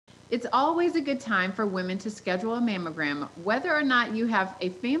It's always a good time for women to schedule a mammogram, whether or not you have a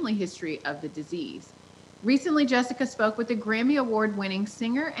family history of the disease. Recently, Jessica spoke with a Grammy Award winning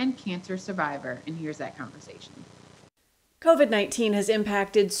singer and cancer survivor, and here's that conversation. COVID-19 has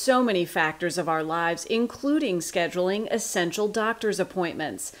impacted so many factors of our lives, including scheduling essential doctor's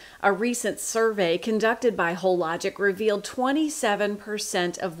appointments. A recent survey conducted by Hologic revealed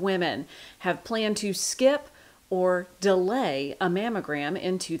 27% of women have planned to skip or delay a mammogram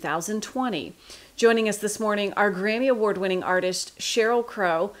in 2020. Joining us this morning, our Grammy Award-winning artist Sheryl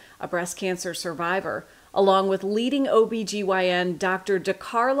Crow, a breast cancer survivor, along with leading OBGYN Dr.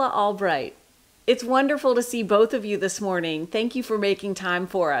 Carla Albright. It's wonderful to see both of you this morning. Thank you for making time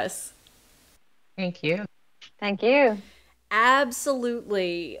for us. Thank you. Thank you.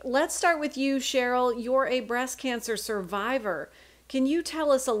 Absolutely. Let's start with you, Sheryl. You're a breast cancer survivor. Can you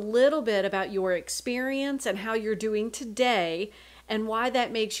tell us a little bit about your experience and how you're doing today, and why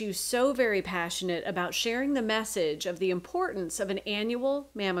that makes you so very passionate about sharing the message of the importance of an annual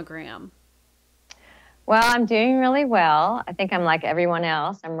mammogram? Well, I'm doing really well. I think I'm like everyone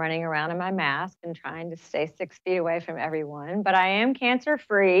else. I'm running around in my mask and trying to stay 6 feet away from everyone, but I am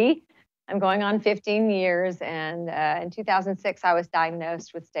cancer-free. I'm going on 15 years, and in 2006, I was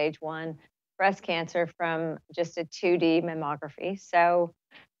diagnosed with stage 1 breast cancer from just a 2D mammography. So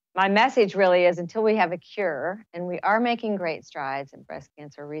my message really is, until we have a cure, and we are making great strides in breast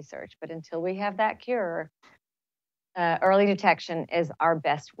cancer research, but until we have that cure, early detection is our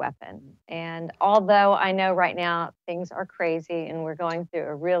best weapon. And although I know right now things are crazy and we're going through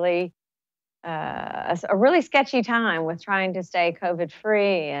a really sketchy time with trying to stay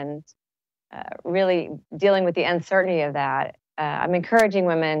COVID-free and really dealing with the uncertainty of that, I'm encouraging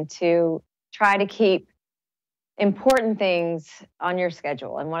women to try to keep important things on your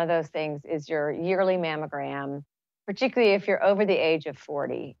schedule. And one of those things is your yearly mammogram, particularly if you're over the age of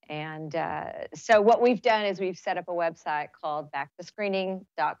 40. And so what we've done is we've set up a website called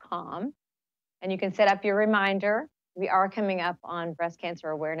backtoscreening.com, and you can set up your reminder. We are coming up on Breast Cancer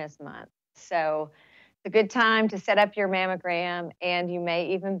Awareness Month. So it's a good time to set up your mammogram, and you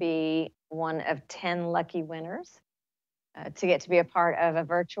may even be one of 10 lucky winners to get to be a part of a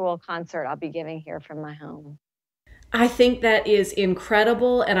virtual concert I'll be giving here from my home. I think that is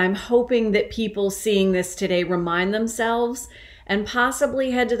incredible, and I'm hoping that people seeing this today remind themselves and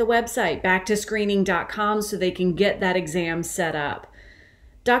possibly head to the website, backtoscreening.com, so they can get that exam set up.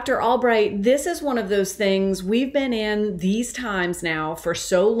 Dr. Albright, this is one of those things we've been in these times now for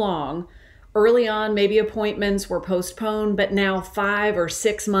so long. Early on, maybe appointments were postponed, but now 5 or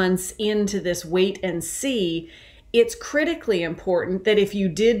 6 months into this wait and see, it's critically important that if you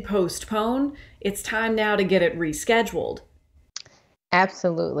did postpone, it's time now to get it rescheduled.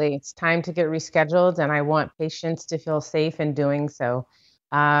 Absolutely. It's time to get rescheduled, and I want patients to feel safe in doing so.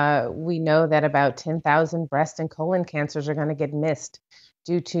 We know that about 10,000 breast and colon cancers are going to get missed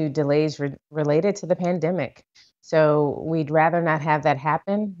due to delays related to the pandemic. So we'd rather not have that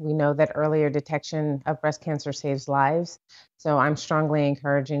happen. We know that earlier detection of breast cancer saves lives. So I'm strongly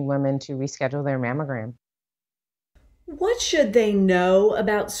encouraging women to reschedule their mammogram. What should they know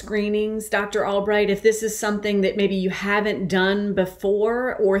about screenings, Dr. Albright, if this is something that maybe you haven't done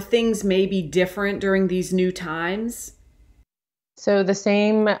before, or things may be different during these new times? So the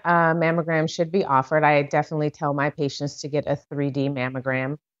same mammogram should be offered. I definitely tell my patients to get a 3D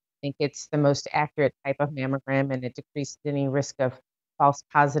mammogram. I think it's the most accurate type of mammogram, and it decreases any risk of false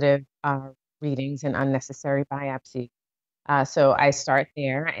positive readings and unnecessary biopsy. So I start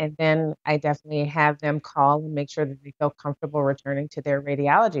there, and then I definitely have them call and make sure that they feel comfortable returning to their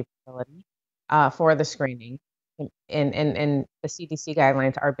radiology facility for the screening. And the CDC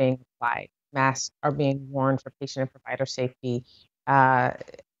guidelines are being applied. Masks are being worn for patient and provider safety.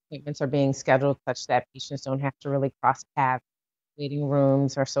 Appointments are being scheduled such that patients don't have to really cross paths. Waiting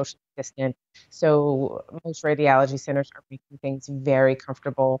rooms are social distant. So most radiology centers are making things very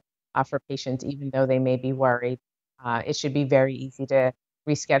comfortable for patients, even though they may be worried. It should be very easy to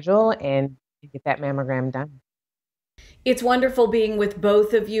reschedule and get that mammogram done. It's wonderful being with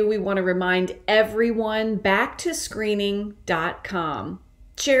both of you. We want to remind everyone, backtoscreening.com.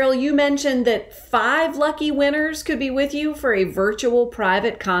 Sheryl, you mentioned that 5 lucky winners could be with you for a virtual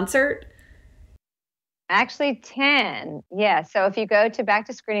private concert. Actually, 10. Yeah. So if you go to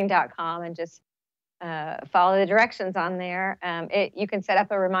backtoscreening.com and just follow the directions on there, you can set up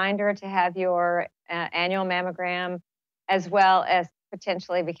a reminder to have your annual mammogram, as well as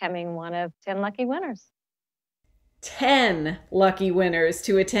potentially becoming one of 10 lucky winners. 10 lucky winners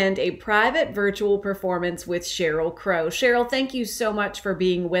to attend a private virtual performance with Sheryl Crow. Sheryl, thank you so much for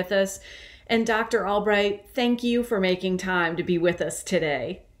being with us. And Dr. Albright, thank you for making time to be with us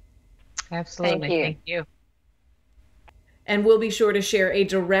today. Absolutely. Thank you. And we'll be sure to share a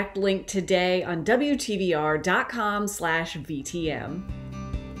direct link today on WTVR.com/VTM.